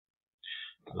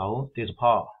Hello, this is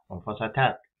Paul from Foresight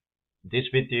Tech. In this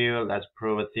video, let's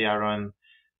prove Theorem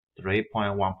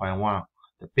 3.1.1,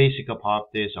 the basic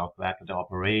properties of vector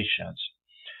operations.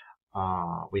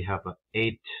 We have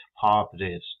 8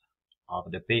 properties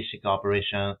of the basic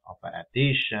operation of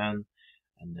addition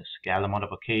and the scalar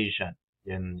multiplication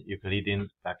in Euclidean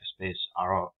vector space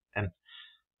Rn.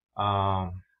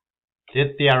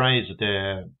 This theorem is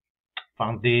the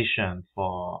foundation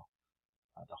for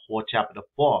the whole chapter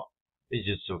 4, which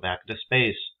is the vector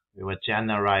space. We will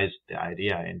generalize the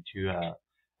idea into an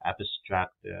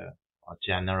abstract or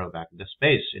general vector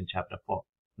space in chapter 4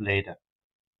 later.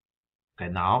 Okay,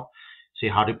 now see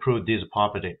how to prove this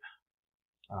property.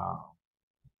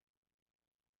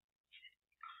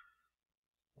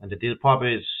 And this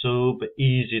property is super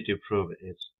easy to prove.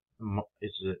 It's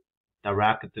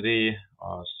directly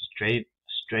or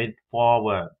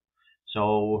straightforward.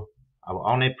 So I will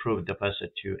only prove the first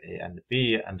two, A and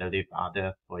B, and leave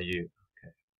other for you.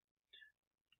 Okay.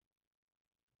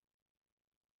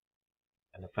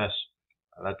 And first,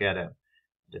 look at it.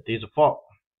 This 4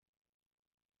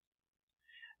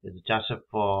 is just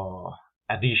for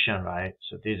addition, right?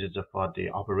 So this is for the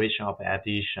operation of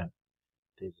addition.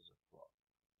 This is for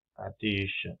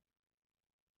addition.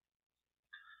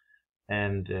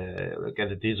 And look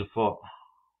at this 4.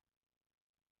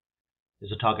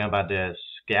 This is talking about the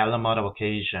scalar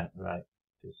multiplication, right?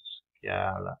 This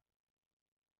scalar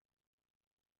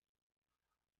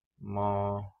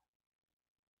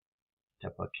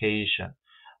multiplication.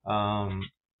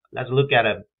 Let's look at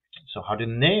it. So how to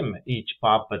name each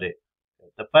property?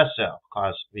 The first, of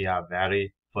course, we are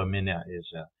very familiar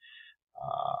is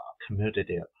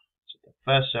commutative. So the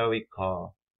first we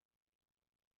call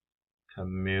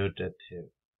commutative.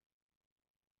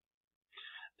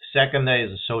 The second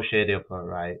is associative,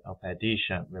 right? Of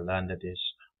addition. We learned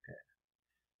this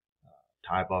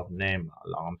type of name a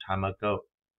long time ago.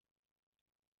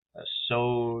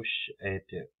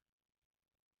 Associative.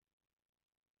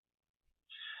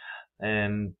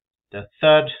 And the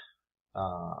third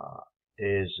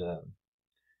is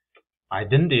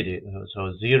identity.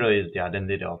 So 0 is the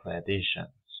identity of addition.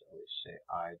 So we say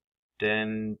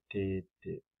identity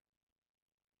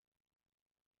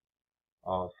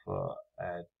of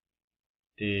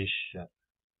addition.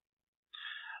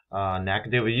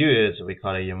 Negative U is we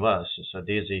call it inverse. So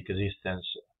this is existence.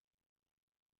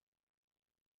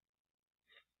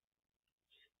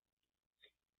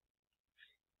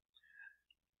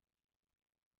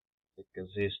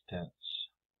 Existence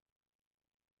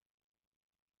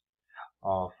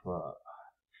of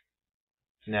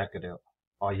negative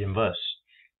or inverse.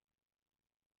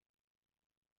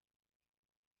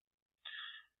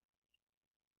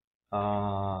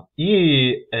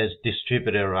 E is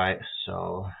distributive, right?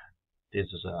 So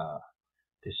this is a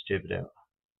distributive,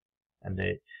 and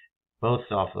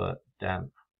both of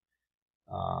them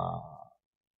are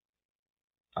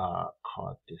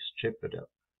called distributive.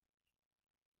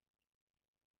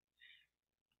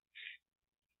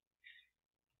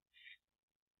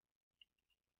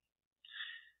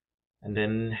 And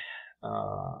then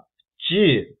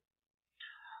G,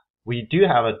 we do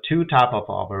have two types of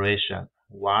operation.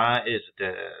 One is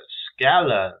the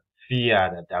scalar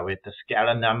field that with the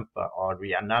scalar number or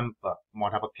real number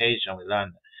multiplication we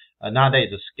learned. Another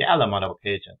is the scalar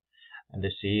multiplication, and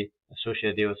the C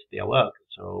associative still work.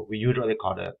 So we usually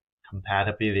call it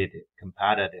compatibility,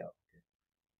 competitive.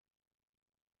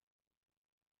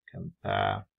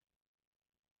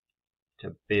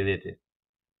 Compatibility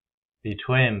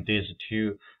between these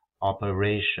two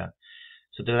operations.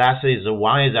 So the last is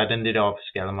one is identity of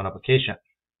scalar multiplication.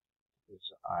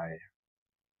 It's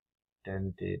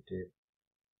identity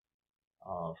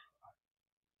of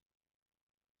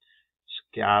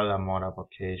scalar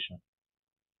multiplication.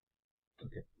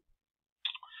 Okay.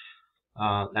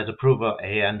 Let's prove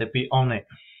A and B only.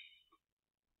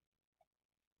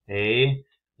 A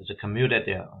is a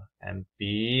commutative and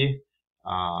B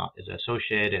is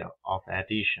associative of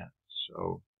addition.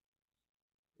 So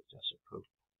just prove.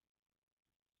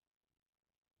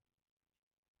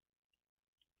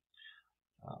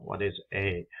 What is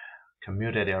A?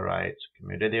 Commutative, right?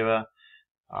 Commutative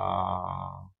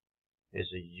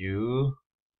is U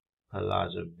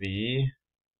plus V.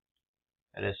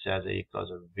 It says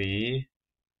equals V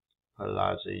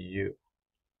plus U.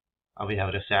 We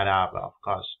have to set up, of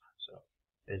course. So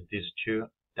is these two?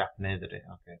 Definitely.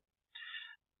 Okay.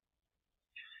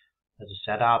 Let's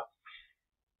set up.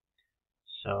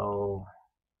 So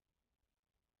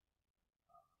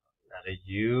that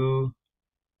U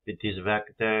with this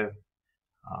vector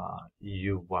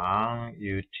U1,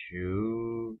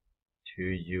 U2 to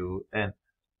UN.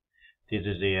 this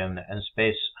is in n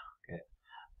space. Okay,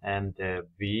 and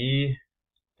V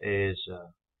is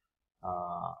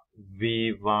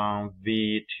V1,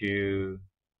 V2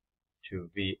 to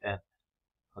Vn.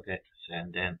 Okay, so,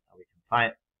 and then we can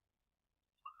find.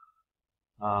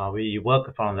 We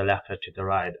work from the left to the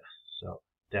right. So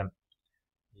then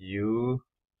U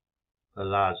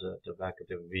plus the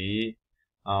vector V.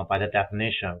 By the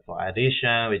definition for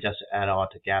addition, we just add all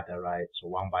together, right? So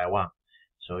one by one.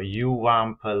 So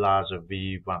U1 plus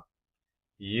V1,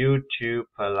 U2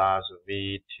 plus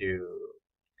V2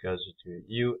 goes to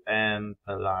UN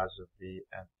plus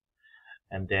Vn,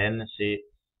 and then see,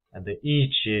 and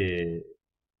each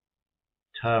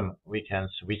term we can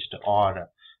switch the order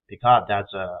because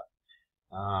that's a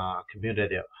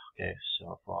commutative. Okay,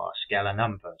 so for scalar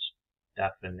numbers,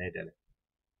 definitely.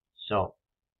 So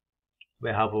we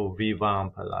have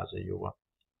V1 plus U1,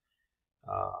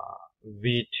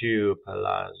 V2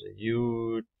 plus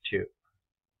U2,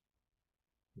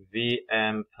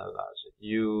 Vn plus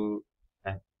Un,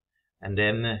 and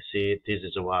then see, this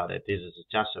is what? This is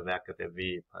just a vector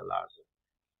V plus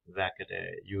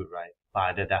vector U, right?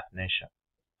 By the definition.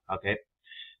 Okay,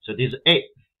 so these 8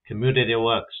 commutative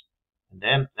works. And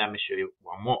then let me show you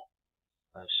one more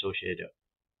associative.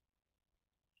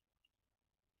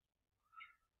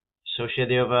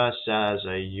 Associative says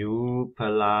U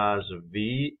plus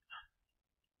V,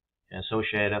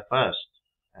 associate first,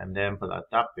 and then plus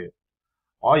W.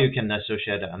 Or you can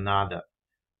associate another.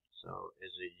 So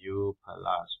it's U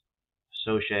plus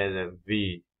associate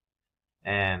V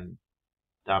and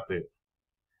W.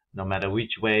 No matter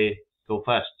which way go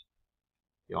first,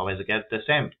 you always get the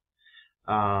same.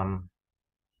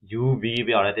 UV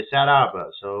we already set up,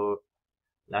 so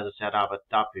let's set up a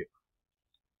W.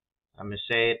 Let me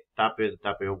say W is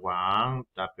W1,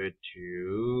 W2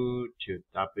 to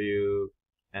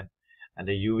Wn, and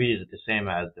the UV is the same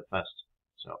as the first.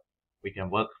 So we can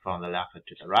work from the left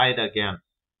to the right again.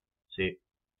 See,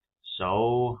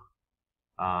 so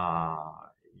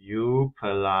U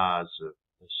plus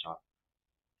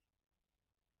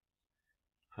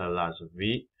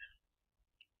V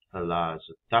plus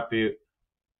W.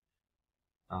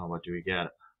 What do we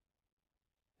get?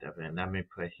 Let me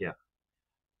put here.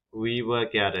 We will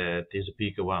get this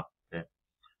big one. Okay.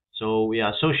 So we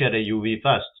associate UV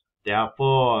first.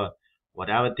 Therefore,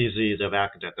 whatever this is a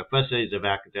vector, the first is a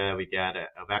vector, we get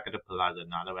a vector plus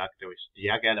another vector, we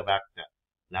still get a vector.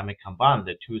 Let me combine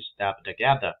the 2 steps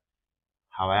together.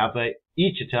 However,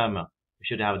 each term we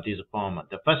should have this form.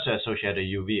 The first associated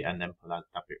UV and then plus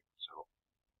W. So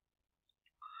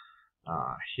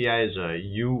here is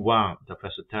U1, the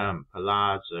first term,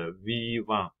 plus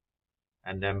V1,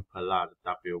 and then plus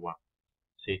W1.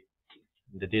 See,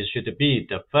 this should be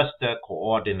the first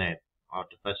coordinate or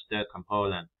the first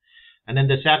component. And then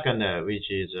the second, which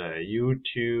is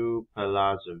U2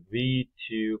 plus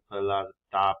V2 plus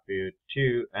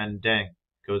W2, and then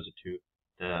goes to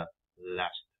the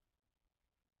left.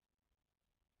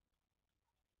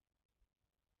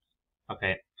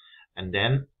 Okay, and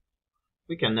then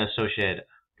we can associate.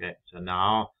 Okay, so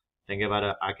now think about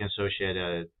it. I can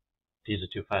associate these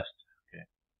 2 first. Okay,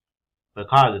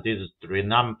 because this is 3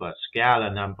 number,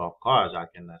 scalar number, of course I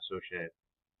can associate.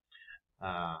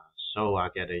 So I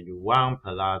get a U1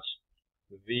 plus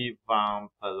V1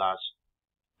 plus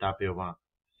W1.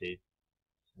 See,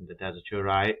 and that's 2,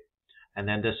 right? And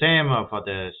then the same for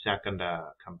the second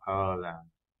component,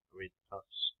 which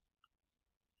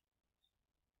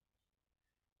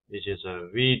is a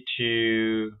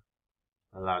V2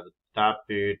 plus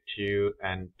W2,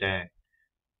 and then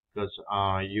goes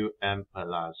on UN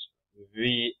plus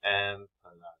Vn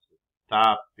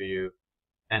plus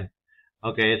Wn.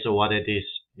 Okay, so what it is,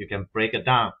 you can break it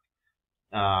down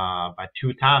by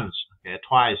 2 times. Okay,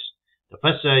 twice. The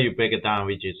first you break it down,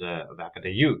 which is vector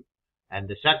U, and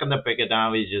the second break it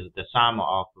down, which is the sum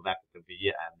of vector V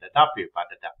and the W by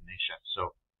the definition.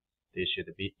 So this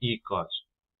should be equals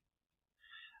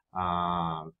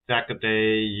vector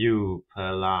U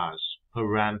plus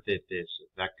parenthesis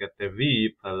vector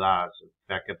V plus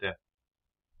vector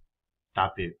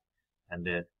W, and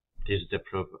then this is the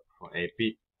proof for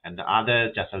AB, and the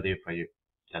other just leave for you.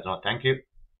 That's all. Thank you.